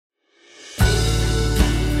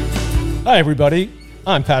Hi, everybody.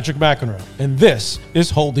 I'm Patrick McEnroe, and this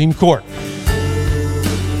is Holding Court.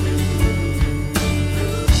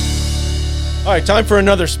 All right, time for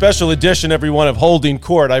another special edition, everyone, of Holding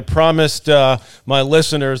Court. I promised my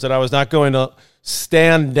listeners that I was not going to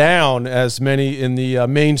stand down, as many in the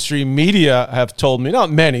mainstream media have told me. Not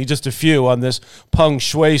many, just a few on this Peng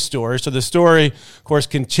Shuai story. So the story, of course,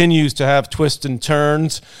 continues to have twists and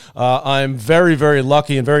turns. I'm very, very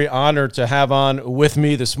lucky and very honored to have on with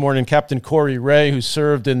me this morning Captain Cheryl Ray, who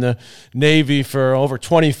served in the Navy for over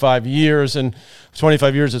 25 years, and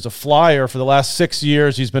 25 years as a flyer. For the last 6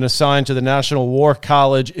 years, he's been assigned to the National War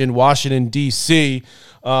College in Washington, D.C.,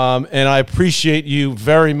 and I appreciate you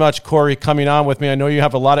very much, Corey, coming on with me. I know you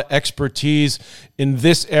have a lot of expertise in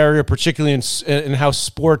this area, particularly in how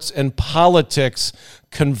sports and politics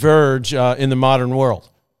converge in the modern world.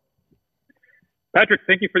 Patrick,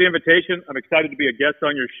 thank you for the invitation. I'm excited to be a guest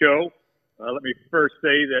on your show. Let me first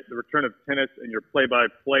say that the return of tennis and your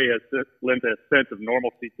play-by-play has lent a sense of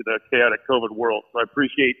normalcy to the chaotic COVID world. So I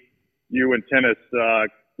appreciate you and tennis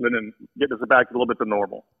getting us back a little bit to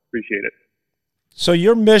normal. Appreciate it. So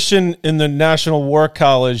your mission in the National War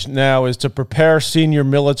College now is to prepare senior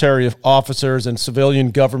military officers and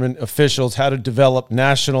civilian government officials how to develop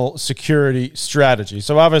national security strategy.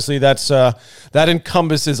 So obviously that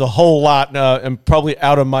encompasses a whole lot and probably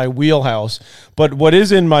out of my wheelhouse. But what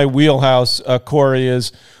is in my wheelhouse, Corey,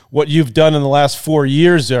 is what you've done in the last 4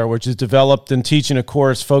 years there, which is developed and teaching a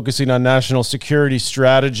course focusing on national security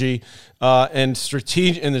strategy and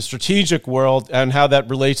in the strategic world and how that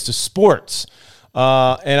relates to sports.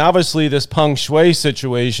 And obviously this Peng Shuai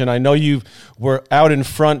situation, I know you were out in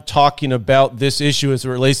front talking about this issue as it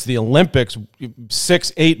relates to the Olympics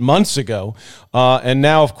 6-8 months ago. And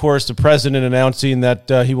now, of course, the president announcing that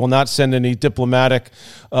he will not send any diplomatic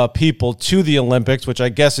people to the Olympics, which I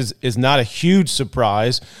guess is not a huge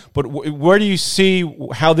surprise. But where do you see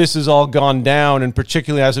how this has all gone down, and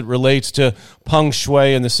particularly as it relates to Peng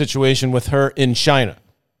Shuai and the situation with her in China?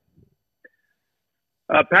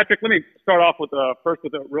 Patrick, let me start off with a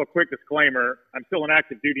real quick disclaimer. I'm still an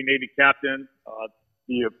active duty Navy captain.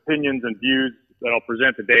 The opinions and views that I'll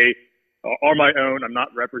present today are my own. I'm not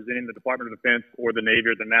representing the Department of Defense or the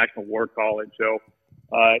Navy or the National War College. So,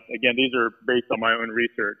 again, these are based on my own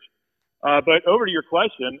research. But over to your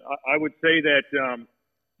question, I would say that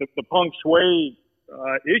the Peng Shuai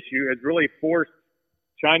issue has really forced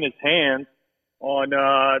China's hand on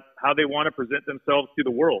how they want to present themselves to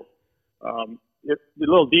the world. A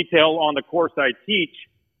little detail on the course I teach.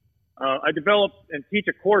 I develop and teach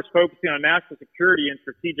a course focusing on national security and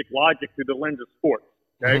strategic logic through the lens of sports.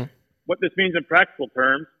 Okay, What this means in practical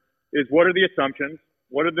terms is what are the assumptions,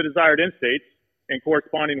 what are the desired end states, and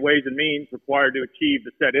corresponding ways and means required to achieve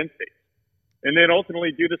the said end states, and then ultimately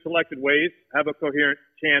do the selected ways have a coherent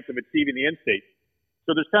chance of achieving the end state.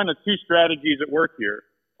 So there's kind of two strategies at work here.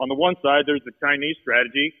 On the one side, there's the Chinese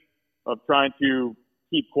strategy of trying to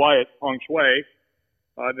keep quiet Peng Shuai.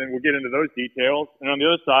 Then we'll get into those details. And on the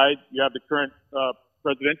other side, you have the current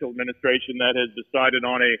presidential administration that has decided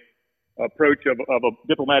on a approach of a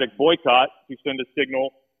diplomatic boycott to send a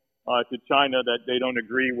signal to China that they don't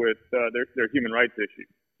agree with their human rights issues.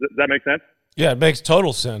 Does that make sense? Yeah, it makes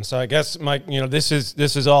total sense. I guess, Mike, this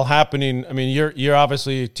is all happening. I mean, you're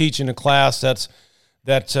obviously teaching a class that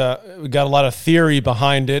got a lot of theory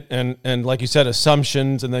behind it, and like you said,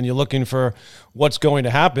 assumptions, and then you're looking for what's going to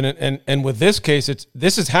happen. And with this case,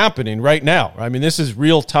 this is happening right now. I mean, this is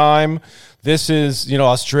real time. This is,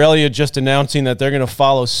 Australia just announcing that they're going to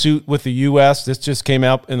follow suit with the U.S. This just came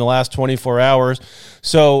out in the last 24 hours.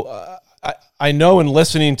 So I know in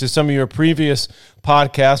listening to some of your previous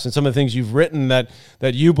podcasts and some of the things you've written that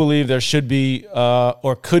you believe there should be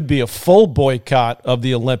or could be a full boycott of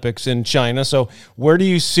the Olympics in China. So where do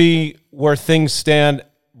you see where things stand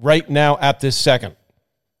right now at this second?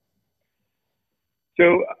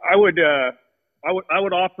 So I would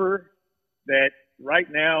offer that right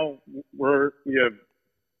now we have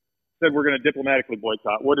said we're going to diplomatically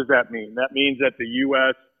boycott. What does that mean? That means that the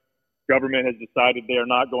U.S. government has decided they are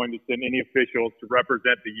not going to send any officials to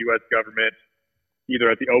represent the U.S. government either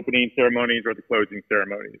at the opening ceremonies or the closing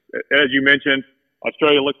ceremonies. As you mentioned,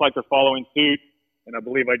 Australia looks like they're following suit, and I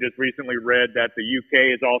believe I just recently read that the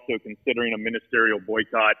UK is also considering a ministerial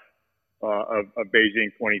boycott of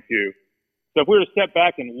Beijing 22. So if we were to step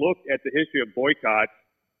back and look at the history of boycotts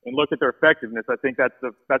and look at their effectiveness, I think that's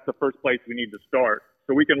the first place we need to start.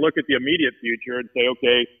 So we can look at the immediate future and say,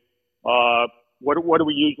 okay, what do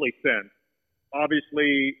we usually send?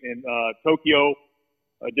 Obviously, in Tokyo,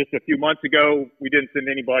 just a few months ago, we didn't send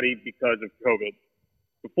anybody because of COVID.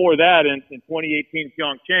 Before that, in 2018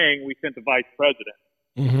 Pyeongchang, we sent the vice president.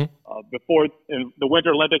 Before in the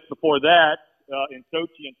Winter Olympics before that, in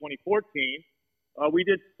Sochi in 2014, we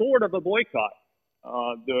did sort of a boycott.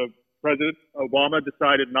 The President Obama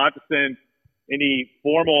decided not to send any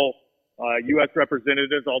formal U.S.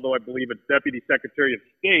 representatives, although I believe a Deputy Secretary of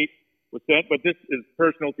State was sent. But this is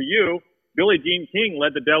personal to you. Billie Jean King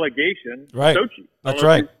led the delegation to Sochi. That's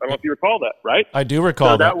right. I don't know if you recall that, right? I do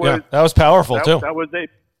recall that. Was, that was powerful, too. That was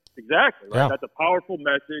exactly, right? Yeah. That's a powerful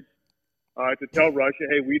message to tell Russia,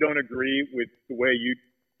 hey, we don't agree with the way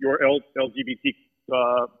your LGBT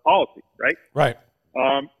policy, right? Right.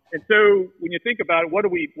 And so when you think about it, what are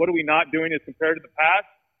we not doing as compared to the past?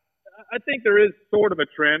 I think there is sort of a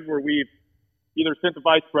trend where we've either sent the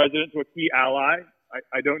vice president to a key ally.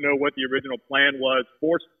 I don't know what the original plan was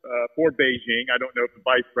for Beijing. I don't know if the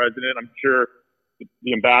vice president, I'm sure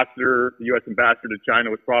the ambassador, the U.S. ambassador to China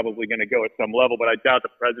was probably going to go at some level, but I doubt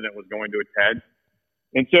the president was going to attend.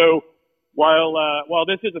 And so while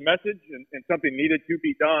this is a message and something needed to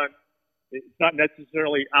be done, it's not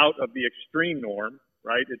necessarily out of the extreme norm,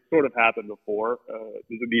 right? It's sort of happened before,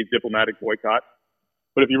 these diplomatic boycotts.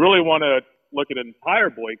 But if you really want to look at an entire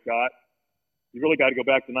boycott, you really got to go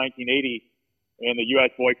back to 1980 and the U.S.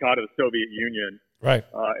 boycott of the Soviet Union. Right.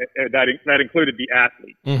 That included the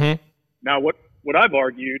athletes. Mm-hmm. Now, what I've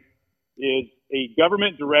argued is a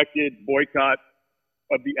government-directed boycott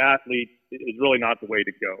of the athletes is really not the way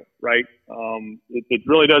to go, right? It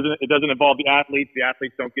really doesn't involve the athletes. The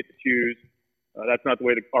athletes don't get to choose. That's not the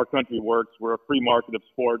way our country works. We're a free market of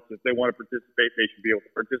sports. If they want to participate, they should be able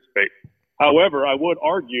to participate. However, I would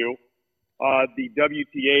argue the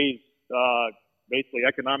WTA's basically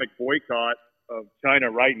economic boycott of China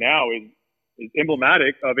right now is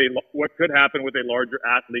emblematic of what could happen with a larger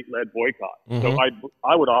athlete-led boycott. Mm-hmm. So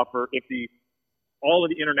I would offer if all of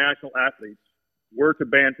the international athletes were to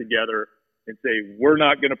band together and say we're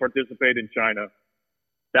not going to participate in China,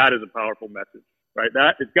 that is a powerful message, right?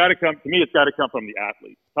 It's got to come from the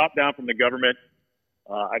athletes, top down from the government.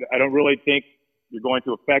 I don't really think you're going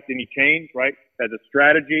to affect any change, right? As a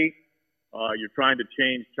strategy, you're trying to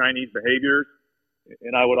change Chinese behaviors,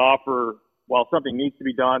 and I would offer, while something needs to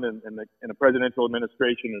be done, and the presidential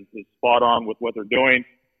administration is spot on with what they're doing.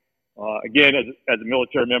 Again, as a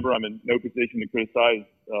military member, I'm in no position to criticize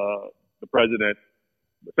the president.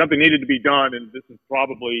 But something needed to be done, and this is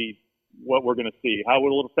probably what we're going to see. How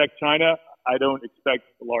will it affect China? I don't expect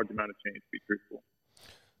a large amount of change, to be truthful.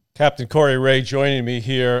 Captain Corey Ray joining me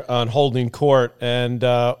here on Holding Court, and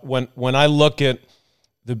when I look at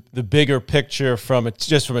the bigger picture from a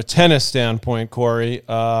tennis standpoint, Corey,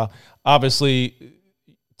 obviously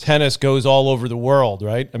tennis goes all over the world,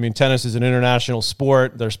 right? I mean, tennis is an international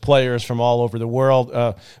sport. There's players from all over the world.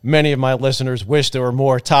 Many of my listeners wish there were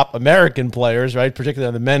more top American players, right? Particularly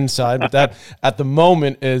on the men's side, but that at the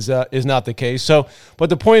moment is not the case. So, but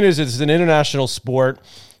the point is, it's an international sport.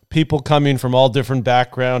 People coming from all different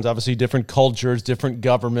backgrounds, obviously different cultures, different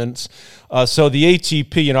governments. So the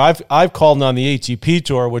ATP, I've called on the ATP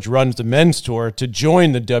Tour, which runs the men's tour, to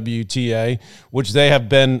join the WTA, which they have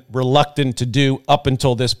been reluctant to do up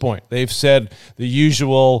until this point. They've said the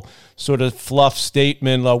usual sort of fluff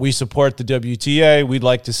statement, we support the WTA, we'd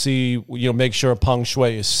like to see, make sure Peng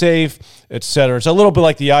Shuai is safe, et cetera. It's a little bit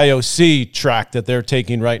like the IOC track that they're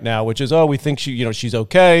taking right now, which is, we think she's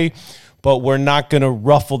okay, but we're not going to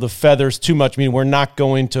ruffle the feathers too much. I mean, we're not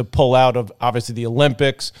going to pull out of, obviously, the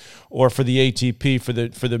Olympics or for the ATP,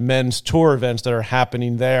 for the men's tour events that are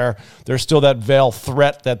happening there. There's still that veiled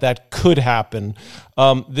threat that could happen.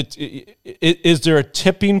 Is there a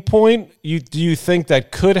tipping point, do you think,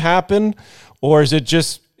 that could happen? Or is it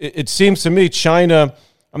just, it seems to me, China,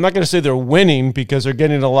 I'm not going to say they're winning because they're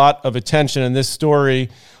getting a lot of attention, and this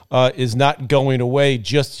story is not going away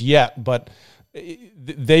just yet, but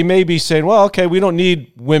they may be saying, well, okay, we don't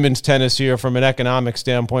need women's tennis here from an economic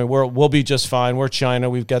standpoint. We'll be just fine. We're China.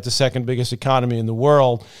 We've got the second biggest economy in the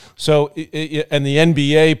world. So, and the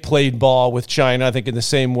NBA played ball with China, I think, in the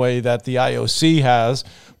same way that the IOC has,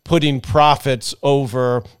 putting profits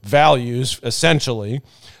over values, essentially.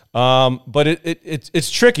 But it's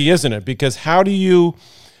tricky, isn't it? Because how do you,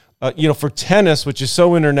 for tennis, which is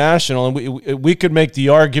so international, and we could make the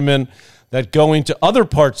argument that going to other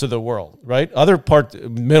parts of the world, right?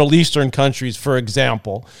 Middle Eastern countries, for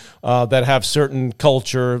example, that have certain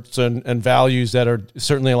cultures and values that are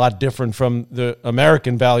certainly a lot different from the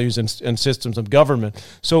American values and systems of government.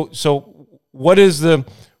 So what's the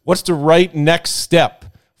right next step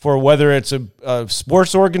for whether it's a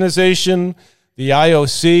sports organization, the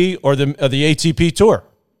IOC, or the ATP Tour?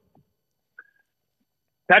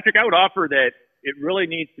 Patrick, I would offer that it really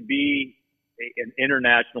needs to be an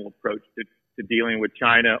international approach to dealing with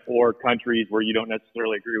China or countries where you don't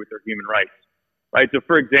necessarily agree with their human rights, right? So,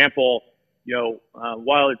 for example,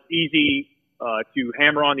 while it's easy to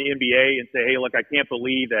hammer on the NBA and say, hey, look, I can't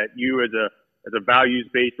believe that you as a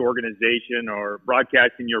values-based organization are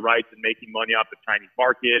broadcasting your rights and making money off the Chinese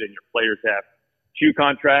market and your players have shoe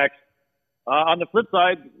contracts. On the flip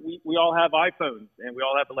side, we all have iPhones and we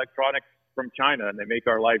all have electronics from China, and they make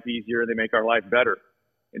our life easier and they make our life better.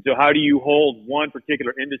 And so how do you hold one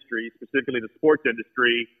particular industry, specifically the sports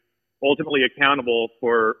industry, ultimately accountable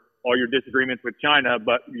for all your disagreements with China,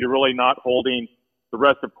 but you're really not holding the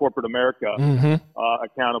rest of corporate America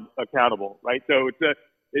accountable, right? So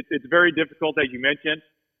it's very difficult, as you mentioned.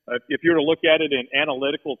 If you were to look at it in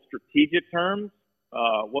analytical, strategic terms,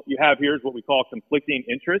 what you have here is what we call conflicting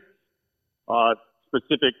interests.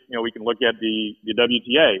 Specific, we can look at the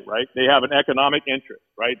WTA, right? They have an economic interest,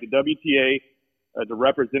 right? The WTA, as a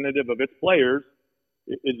representative of its players,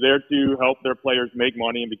 is there to help their players make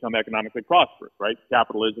money and become economically prosperous, right?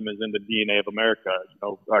 Capitalism is in the DNA of America.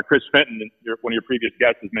 Chris Fenton, one of your previous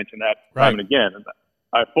guests, has mentioned that time and again, and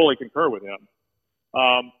I fully concur with him.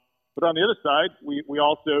 But on the other side, we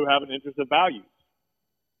also have an interest of values.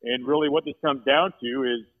 And really what this comes down to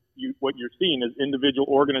is what you're seeing is individual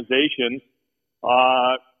organizations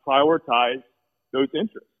prioritize those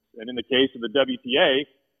interests. And in the case of the WTA,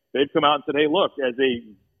 they've come out and said, hey, look, as a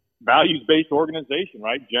values-based organization,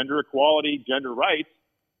 right, gender equality, gender rights,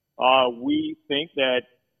 we think that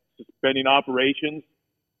suspending operations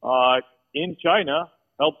in China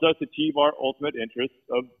helps us achieve our ultimate interests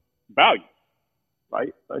of values,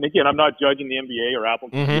 right? And again, I'm not judging the NBA or Apple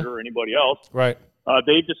Computer or anybody else. Right.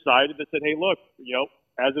 They've decided to say, hey, look,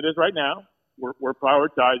 as it is right now, we're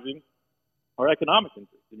prioritizing our economic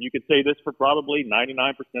interests. And you could say this for probably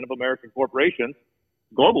 99% of American corporations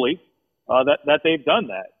globally, that they've done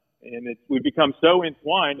that. And we've become so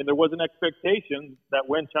entwined, and there was an expectation that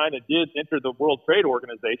when China did enter the World Trade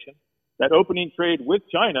Organization, that opening trade with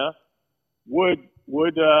China would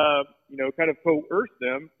kind of coerce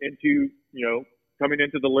them into, coming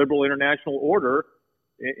into the liberal international order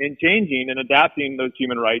and changing and adapting those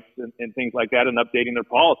human rights and things like that and updating their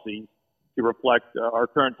policies to reflect our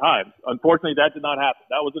current times. Unfortunately, that did not happen.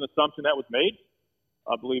 That was an assumption that was made,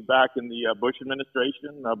 I believe, back in the Bush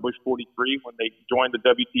administration, Bush 43, when they joined the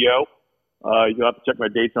WTO. You'll have to check my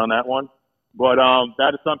dates on that one. But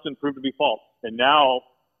that assumption proved to be false. And now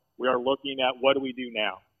we are looking at what do we do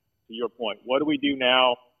now, to your point. What do we do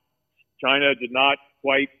now? China did not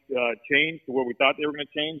quite change to where we thought they were going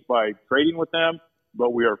to change by trading with them,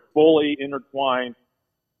 but we are fully intertwined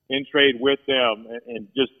in trade with them and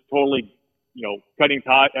just totally, cutting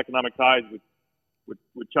economic ties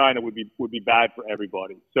with China would be bad for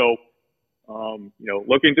everybody. So,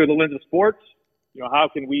 looking through the lens of sports, how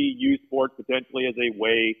can we use sports potentially as a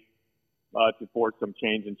way to force some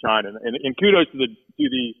change in China? And kudos to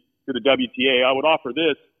the WTA. I would offer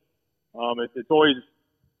this. It's always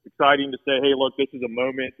exciting to say, hey, look, this is a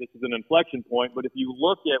moment, this is an inflection point. But if you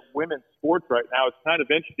look at women's sports right now, it's kind of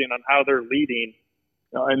interesting on how they're leading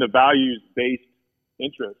in the values-based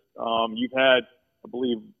interest. You've had, I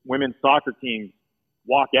believe, women's soccer teams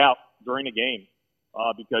walk out during a game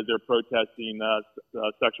because they're protesting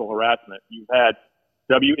sexual harassment. You've had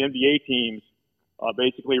WNBA teams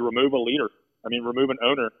basically remove an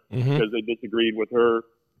owner because they disagreed with her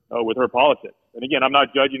politics. And again, I'm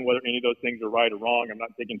not judging whether any of those things are right or wrong. I'm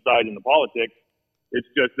not taking sides in the politics. It's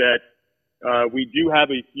just that we do have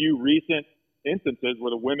a few recent instances where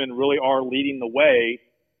the women really are leading the way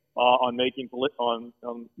on making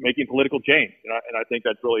political change, and I think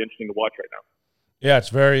that's really interesting to watch right now. Yeah, it's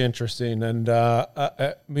very interesting. And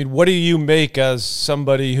what do you make as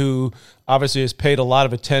somebody who obviously has paid a lot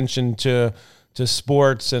of attention to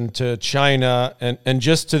sports and to China and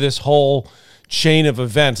just to this whole chain of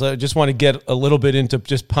events? I just want to get a little bit into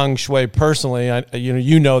just Peng Shuai personally.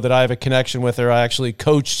 You know that I have a connection with her. I actually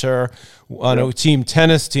coached her on a team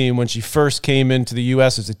tennis team when she first came into the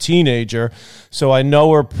U.S. as a teenager. So I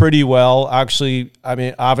know her pretty well. Actually,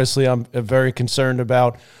 obviously I'm very concerned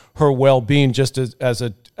about her well-being just as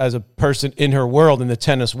a person in her world, in the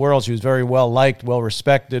tennis world. She was very well-liked,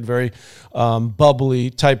 well-respected, very bubbly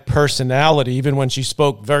type personality, even when she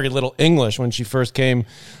spoke very little English when she first came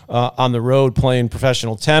on the road playing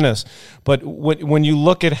professional tennis. But when you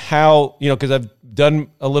look at how, because I've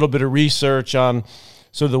done a little bit of research on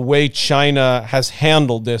so the way China has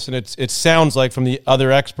handled this, and it sounds like from the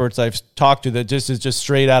other experts I've talked to that this is just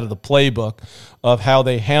straight out of the playbook of how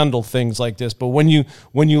they handle things like this. But when you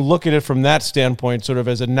look at it from that standpoint, sort of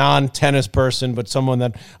as a non-tennis person, but someone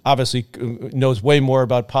that obviously knows way more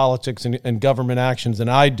about politics and government actions than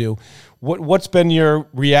I do, what's been your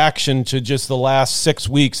reaction to just the last 6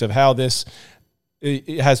 weeks of how this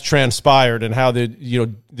has transpired and how the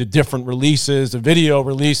different releases, the video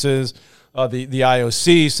releases, the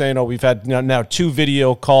IOC saying, oh, we've had now 2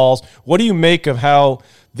 video calls. What do you make of how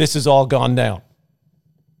this has all gone down?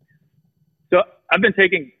 So I've been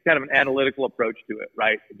taking kind of an analytical approach to it,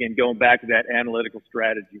 right? Again, going back to that analytical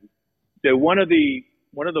strategy. So one of the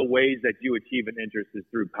ways that you achieve an interest is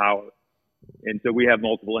through power. And so we have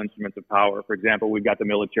multiple instruments of power. For example, we've got the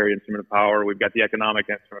military instrument of power. We've got the economic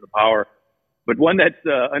instrument of power. But one that's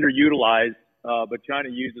underutilized, but China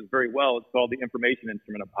uses very well, is called the information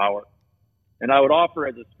instrument of power. And I would offer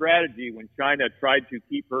as a strategy, when China tried to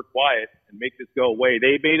keep her quiet and make this go away,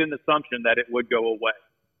 they made an assumption that it would go away,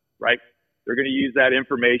 right? They're going to use that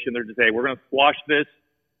information. They're going to say, we're going to squash this.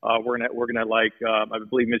 We're going to I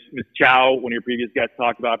believe Ms. Chow, one of your previous guests,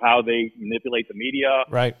 talked about how they manipulate the media,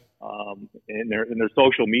 right? In their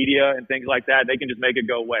social media and things like that. They can just make it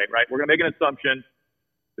go away, right? We're going to make an assumption.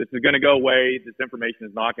 This is going to go away. This information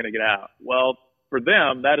is not going to get out. Well, for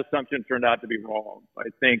them, that assumption turned out to be wrong. I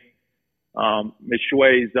think Ms.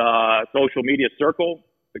 Shuai's social media circle,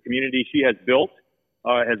 the community she has built,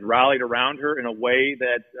 has rallied around her in a way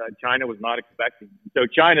that China was not expecting. So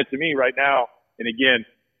China, to me right now, and again,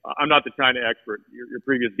 I'm not the China expert. Your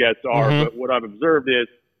previous guests are, but what I've observed is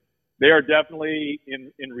they are definitely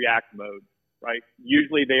in react mode, right?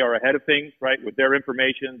 Usually they are ahead of things, right? With their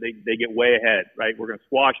information, they get way ahead, right? We're going to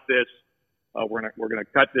squash this. We're going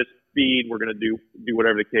to cut this feed. We're going to do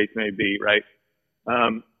whatever the case may be, right?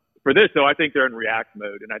 For this, though, I think they're in react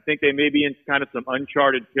mode, and I think they may be in kind of some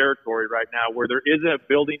uncharted territory right now where there is a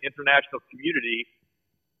building international community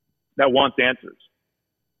that wants answers.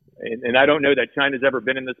 And I don't know that China's ever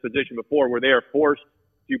been in this position before where they are forced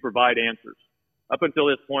to provide answers. Up until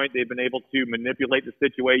this point, they've been able to manipulate the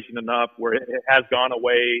situation enough where it has gone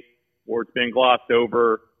away or it's been glossed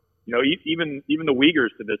over. You know, even the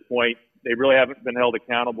Uyghurs to this point, they really haven't been held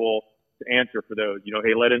accountable to answer for those. You know,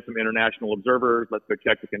 hey, let in some international observers. Let's go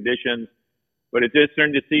check the conditions. But it's just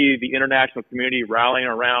starting to see the international community rallying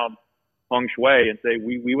around Peng Shuai and say,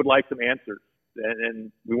 we would like some answers.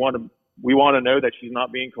 And we want to know that she's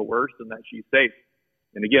not being coerced and that she's safe.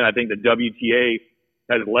 And again, I think the WTA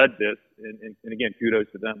has led this. And again, kudos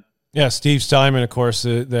to them. Yeah, Steve Simon, of course,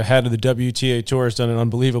 the head of the WTA Tour, has done an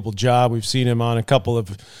unbelievable job. We've seen him on a couple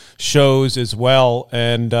of shows as well.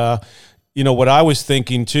 And, what I was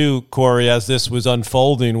thinking too, Corey, as this was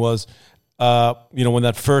unfolding was, when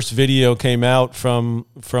that first video came out from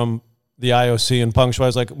the IOC and Peng Shuai, I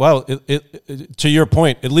was like, well, to your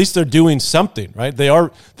point, at least they're doing something, right?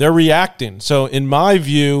 They're reacting. So in my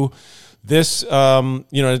view, this, and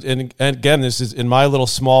again, this is in my little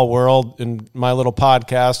small world, in my little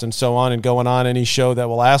podcast and so on, and going on any show that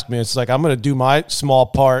will ask me, it's like, I'm going to do my small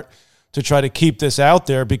part to try to keep this out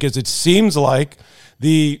there, because it seems like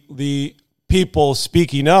the people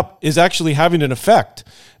speaking up is actually having an effect.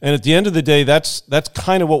 And at the end of the day, that's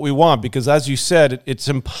kind of what we want, because as you said, it's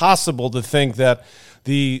impossible to think that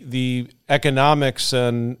the economics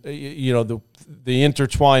and, the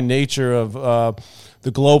intertwined nature of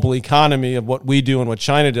the global economy of what we do and what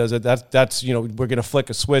China does, that's we're going to flick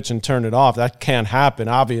a switch and turn it off. That can't happen,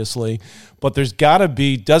 obviously. But there's got to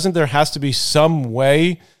be, has to be some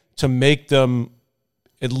way to make them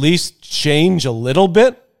at least change a little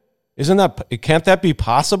bit? Can't that be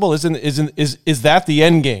possible? Is that the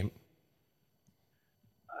end game?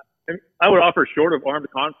 I would offer, short of armed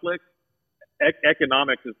conflict,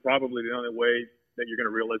 economics is probably the only way that you're going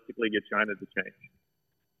to realistically get China to change,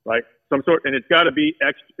 right? And it's got to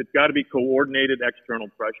be coordinated external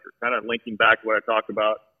pressure. Kind of linking back to what I talked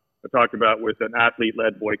about with an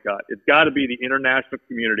athlete-led boycott. It's got to be the international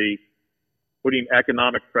community putting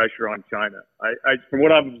economic pressure on China. From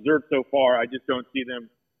what I've observed so far, I just don't see them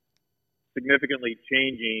significantly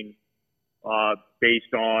changing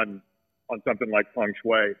based on something like Peng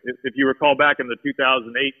Shuai. If you recall back in the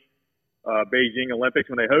 2008 Beijing Olympics,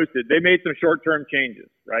 when they hosted, they made some short-term changes,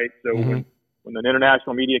 right? So when the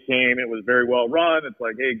international media came, it was very well run. It's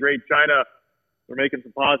like, hey, great, China, we're making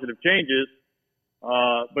some positive changes.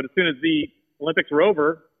 But as soon as the Olympics were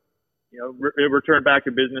over, it returned back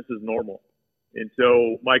to business as normal. And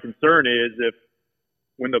so my concern is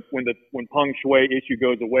when Peng Shuai issue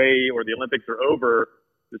goes away or the Olympics are over,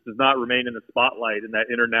 this does not remain in the spotlight in that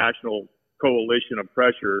international coalition of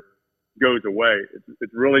pressure goes away. It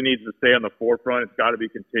really needs to stay on the forefront. It's got to be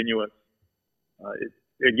continuous.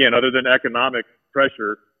 Again, other than economic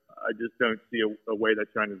pressure, I just don't see a way that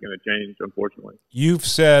China's going to change, unfortunately. You've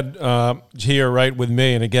said here right with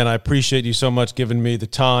me, and again, I appreciate you so much giving me the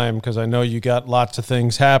time because I know you got lots of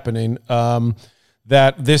things happening,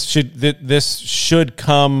 that this should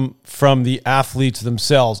come from the athletes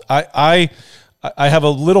themselves. I have a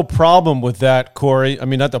little problem with that, Corey. I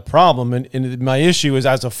mean, not the problem, and my issue is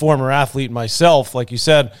as a former athlete myself, like you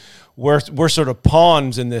said, we're sort of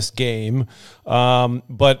pawns in this game,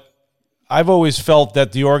 but I've always felt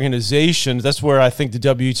that the organizations, that's where I think the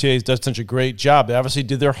WTA has done such a great job. They obviously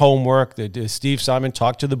did their homework. Steve Simon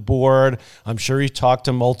talked to the board. I'm sure he talked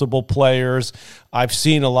to multiple players. I've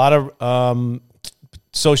seen a lot of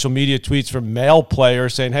social media tweets from male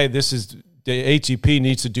players saying, hey, the ATP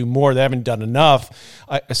needs to do more. They haven't done enough.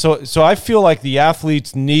 So I feel like the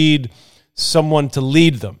athletes need someone to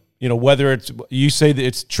lead them. You know, whether you say that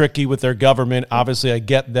it's tricky with their government, obviously I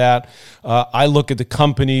get that. I look at the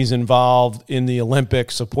companies involved in the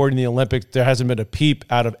Olympics, supporting the Olympics. There hasn't been a peep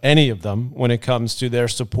out of any of them when it comes to their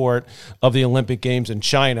support of the Olympic Games in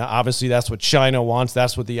China. Obviously, that's what China wants.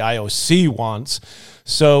 That's what the IOC wants.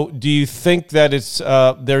 So do you think that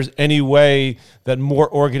there's any way that more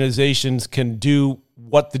organizations can do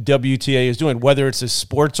what the WTA is doing, whether it's a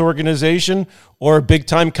sports organization or a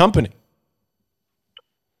big-time company?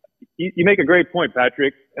 You make a great point,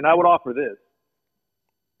 Patrick, and I would offer this.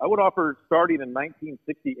 I would offer starting in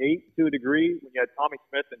 1968 to a degree when you had Tommy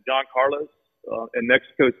Smith and John Carlos in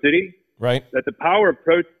Mexico City. Right. That the power of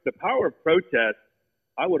protest,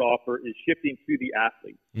 I would offer, is shifting to the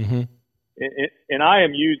athletes. Mm-hmm. And I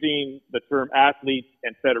am using the term athletes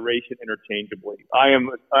and federation interchangeably. I'm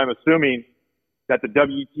assuming that the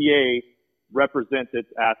WTA represents its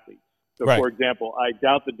athletes. So, right. For example, I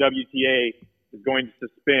doubt the WTA is going to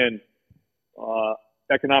suspend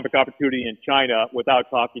economic opportunity in China without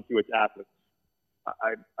talking to its athletes.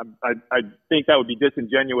 I think that would be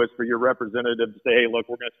disingenuous for your representative to say, hey, look,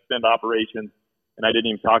 we're going to suspend operations, and I didn't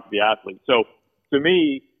even talk to the athletes. So to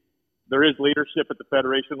me, there is leadership at the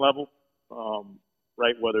federation level,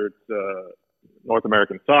 right? Whether it's North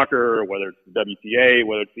American Soccer, or whether it's the WTA,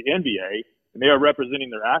 whether it's the NBA, and they are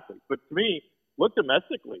representing their athletes. But to me, look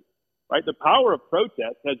domestically, right? The power of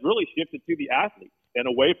protest has really shifted to the athletes and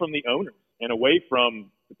away from the owners and away from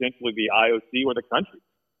potentially the IOC or the country.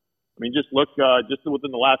 I mean, just look, just within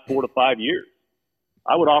the last 4 to 5 years,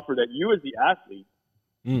 I would offer that you as the athlete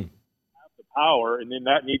have the power, and then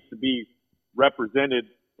that needs to be represented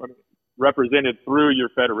through your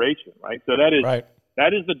federation, right? So that is right.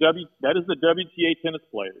 that is the WTA tennis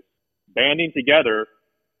players banding together,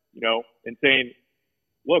 you know, and saying,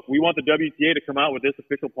 look, we want the WTA to come out with this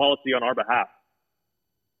official policy on our behalf.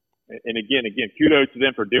 And again, kudos to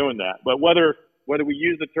them for doing that. But whether we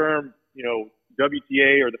use the term, you know,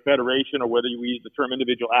 WTA or the federation, or whether we use the term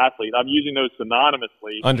individual athlete, I'm using those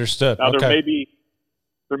synonymously. Understood. Now, okay.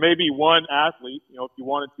 there may be one athlete, you know, if you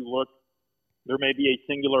wanted to look, there may be a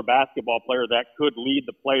singular basketball player that could lead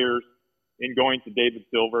the players in going to David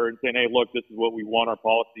Silver and saying, hey, look, this is what we want our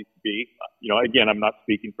policies to be. You know, again, I'm not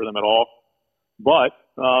speaking for them at all. But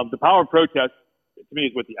the power of protest, to me,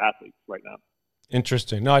 is with the athletes right now.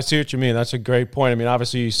 Interesting. No, I see what you mean. That's a great point. I mean,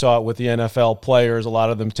 obviously you saw it with the NFL players, a lot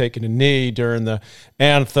of them taking a knee during the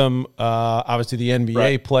anthem. Obviously the NBA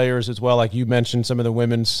right. players as well, like you mentioned, some of the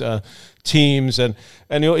women's teams, and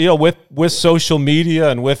you know, with social media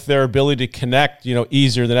and with their ability to connect, you know,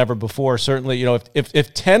 easier than ever before. Certainly, you know,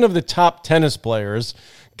 if 10 of the top tennis players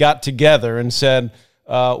got together and said,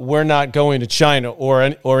 we're not going to China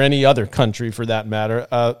or any other country for that matter,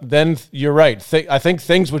 then you're right. I think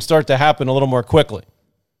things would start to happen a little more quickly.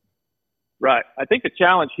 Right. I think the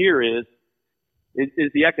challenge here is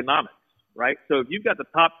the economics, right? So if you've got the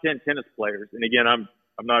top 10 tennis players, and again, I'm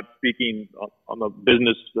not speaking on the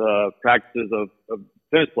business practices of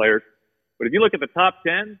tennis players, but if you look at the top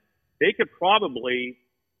 10, they could probably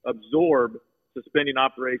absorb suspending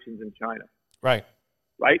operations in China. Right.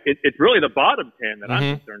 Right, it's really the bottom 10 that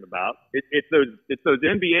I'm concerned about. It's those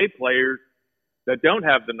NBA players that don't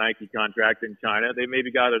have the Nike contract in China. They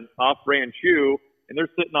maybe got an off-brand shoe, and they're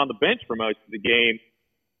sitting on the bench for most of the game.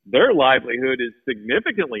 Their livelihood is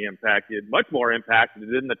significantly impacted, much more impacted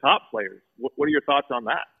than the top players. What are your thoughts on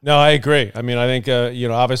that? No, I agree. I mean, I think, you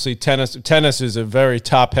know, obviously tennis is a very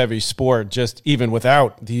top-heavy sport, just even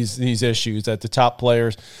without these issues that the top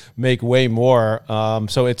players make way more.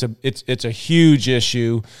 So it's a huge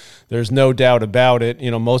issue There's no doubt about it.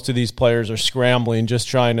 Most of these players are scrambling, just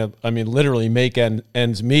trying to, literally make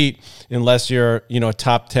ends meet, unless you're, a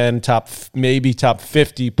top 10, maybe top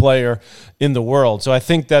 50 player in the world. So I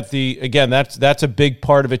think that that's a big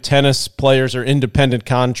part of it. Tennis players are independent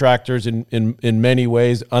contractors in many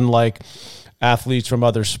ways, unlike athletes from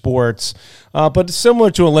other sports, but it's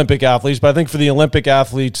similar to Olympic athletes. But I think for the Olympic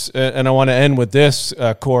athletes, and I want to end with this,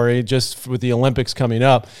 Corey, just with the Olympics coming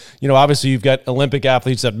up, obviously you've got Olympic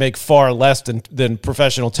athletes that make far less than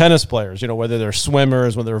professional tennis players, whether they're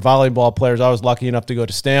swimmers, whether they're volleyball players. I was lucky enough to go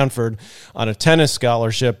to Stanford on a tennis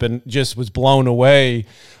scholarship and just was blown away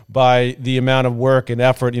by the amount of work and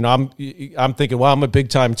effort. I'm thinking, well, I'm a big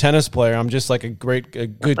time tennis player. I'm just like a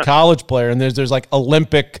good college player. And there's like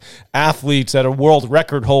Olympic athletes that are world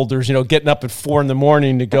record holders, getting up at 4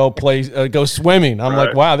 a.m. to go go swimming. I'm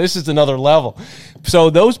like, wow, this is another level. So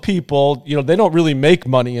those people, they don't really make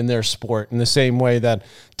money in their sport in the same way that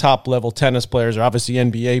top level tennis players or obviously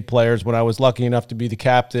NBA players. When I was lucky enough to be the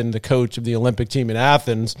captain, the coach of the Olympic team in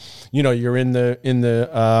Athens, you're in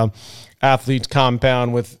the athletes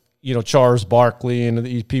compound with, Charles Barkley and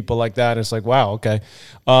these people like that. It's like, wow, okay.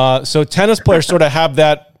 So tennis players sort of have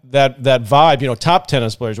that vibe, top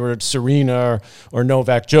tennis players, whether it's Serena or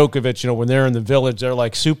Novak Djokovic, when they're in the village, they're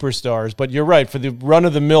like superstars. But you're right, for the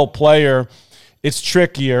run-of-the-mill player, it's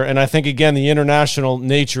trickier. And I think, again, the international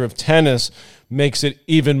nature of tennis makes it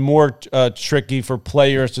even more tricky for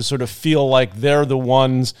players to sort of feel like they're the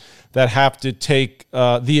ones that have to take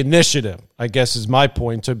the initiative, I guess is my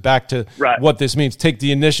point, back to what this means. Take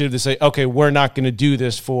the initiative to say, okay, we're not going to do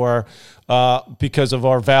this because of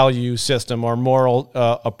our value system, our moral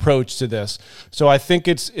approach to this. So I think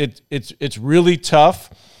it's really tough,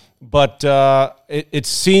 but it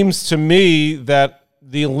seems to me that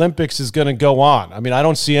the Olympics is going to go on. I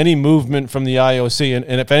don't see any movement from the IOC,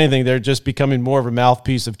 and if anything, they're just becoming more of a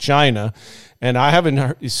mouthpiece of China. And I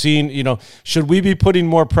haven't seen, should we be putting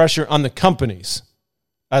more pressure on the companies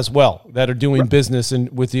as well that are doing business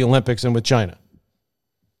with the Olympics and with China?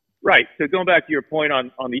 Right. So going back to your point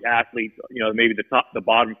on the athletes, maybe the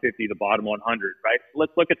bottom 50, the bottom 100, right?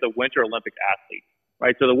 Let's look at the Winter Olympic athletes,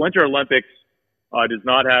 right? So the Winter Olympics does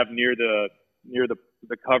not have near the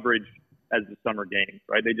coverage as the Summer Games,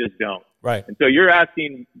 right? They just don't. Right. And so you're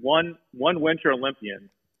asking one Winter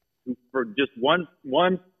Olympian who, for just one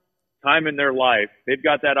time in their life, they've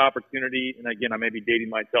got that opportunity. And again, I may be dating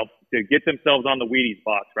myself, to get themselves on the Wheaties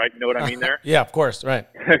box, right? You know what I mean there? Yeah, of course. Right.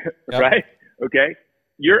 Right. Okay.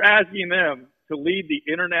 You're asking them to lead the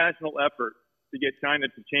international effort to get China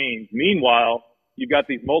to change. Meanwhile, you've got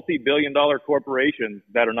these multi-billion-dollar corporations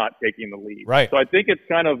that are not taking the lead. Right. So I think it's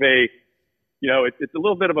kind of it's a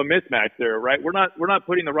little bit of a mismatch there, right? We're not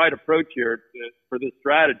putting the right approach here for this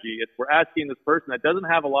strategy. We're asking this person that doesn't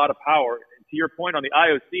have a lot of power. And to your point on the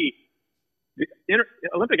IOC, the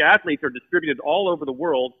Olympic athletes are distributed all over the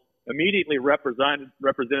world, immediately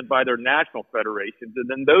represented by their national federations, and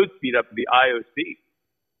then those feed up to the IOC.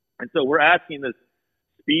 And so we're asking this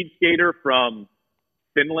speed skater from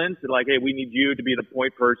Finland to hey, we need you to be the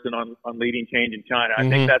point person on leading change in China. I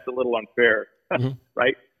think that's a little unfair,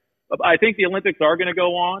 right? I think the Olympics are going to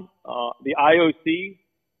go on. The IOC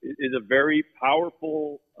is a very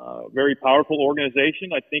powerful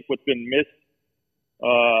organization. I think what's been missed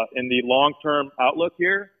in the long-term outlook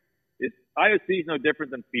here is IOC is no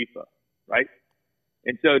different than FIFA, right?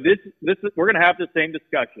 And so we're going to have the same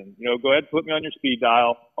discussion. Go ahead, put me on your speed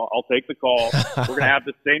dial. I'll take the call. We're going to have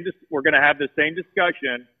the same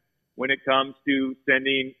discussion when it comes to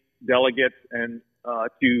sending delegates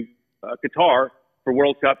to Qatar for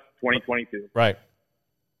World Cup 2022. Right.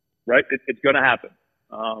 It's going to happen.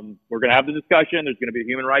 We're going to have the discussion. There's going to be a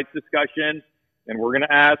human rights discussion, and we're going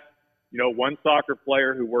to ask, one soccer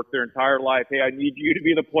player who worked their entire life, hey, I need you to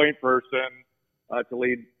be the point person to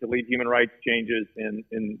lead human rights changes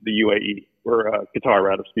in the UAE or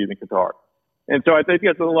Qatar. And so I think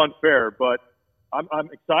that's a little unfair, but I'm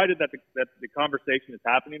excited that the conversation is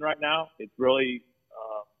happening right now. It's really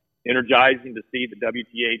energizing to see the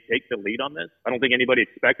WTA take the lead on this. I don't think anybody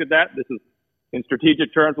expected that. This is, in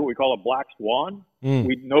strategic terms, what we call a black swan.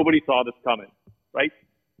 Nobody saw this coming, right?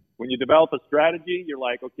 When you develop a strategy, you're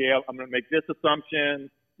like, okay, I'm going to make this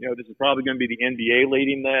assumption. This is probably going to be the NBA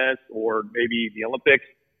leading this, or maybe the Olympics.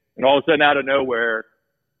 And all of a sudden, out of nowhere,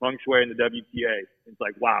 Peng Shuai and the WTA. It's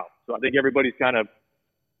like, wow. So I think everybody's kind of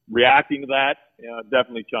reacting to that.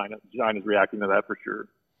 Definitely China's reacting to that for sure.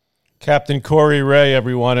 Captain Corey Ray,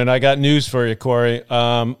 everyone, and I got news for you, Corey.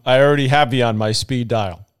 I already have you on my speed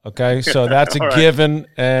dial, okay? So that's a given,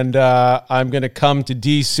 and I'm going to come to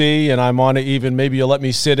D.C., and I'm on it even. Maybe you'll let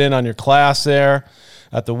me sit in on your class there,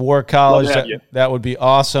 at the War College. Love to have you. That would be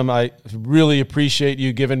awesome. I really appreciate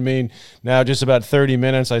you giving me now just about 30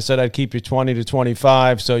 minutes. I said I'd keep you 20 to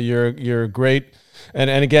 25, so you're great. And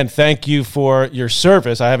again, thank you for your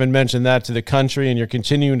service. I haven't mentioned that to the country, and you're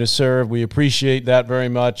continuing to serve. We appreciate that very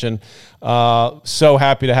much, and so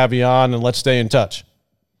happy to have you on, and let's stay in touch.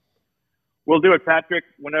 We'll do it, Patrick.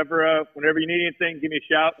 Whenever you need anything, give me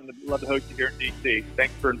a shout, and I'd love to host you here in D.C.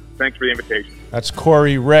 Thanks for the invitation. That's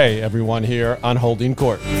Cheryl Ray, everyone, here on Holding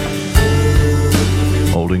Court.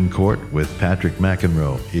 Holding Court with Patrick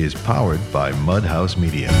McEnroe is powered by Mudhouse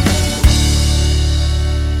Media.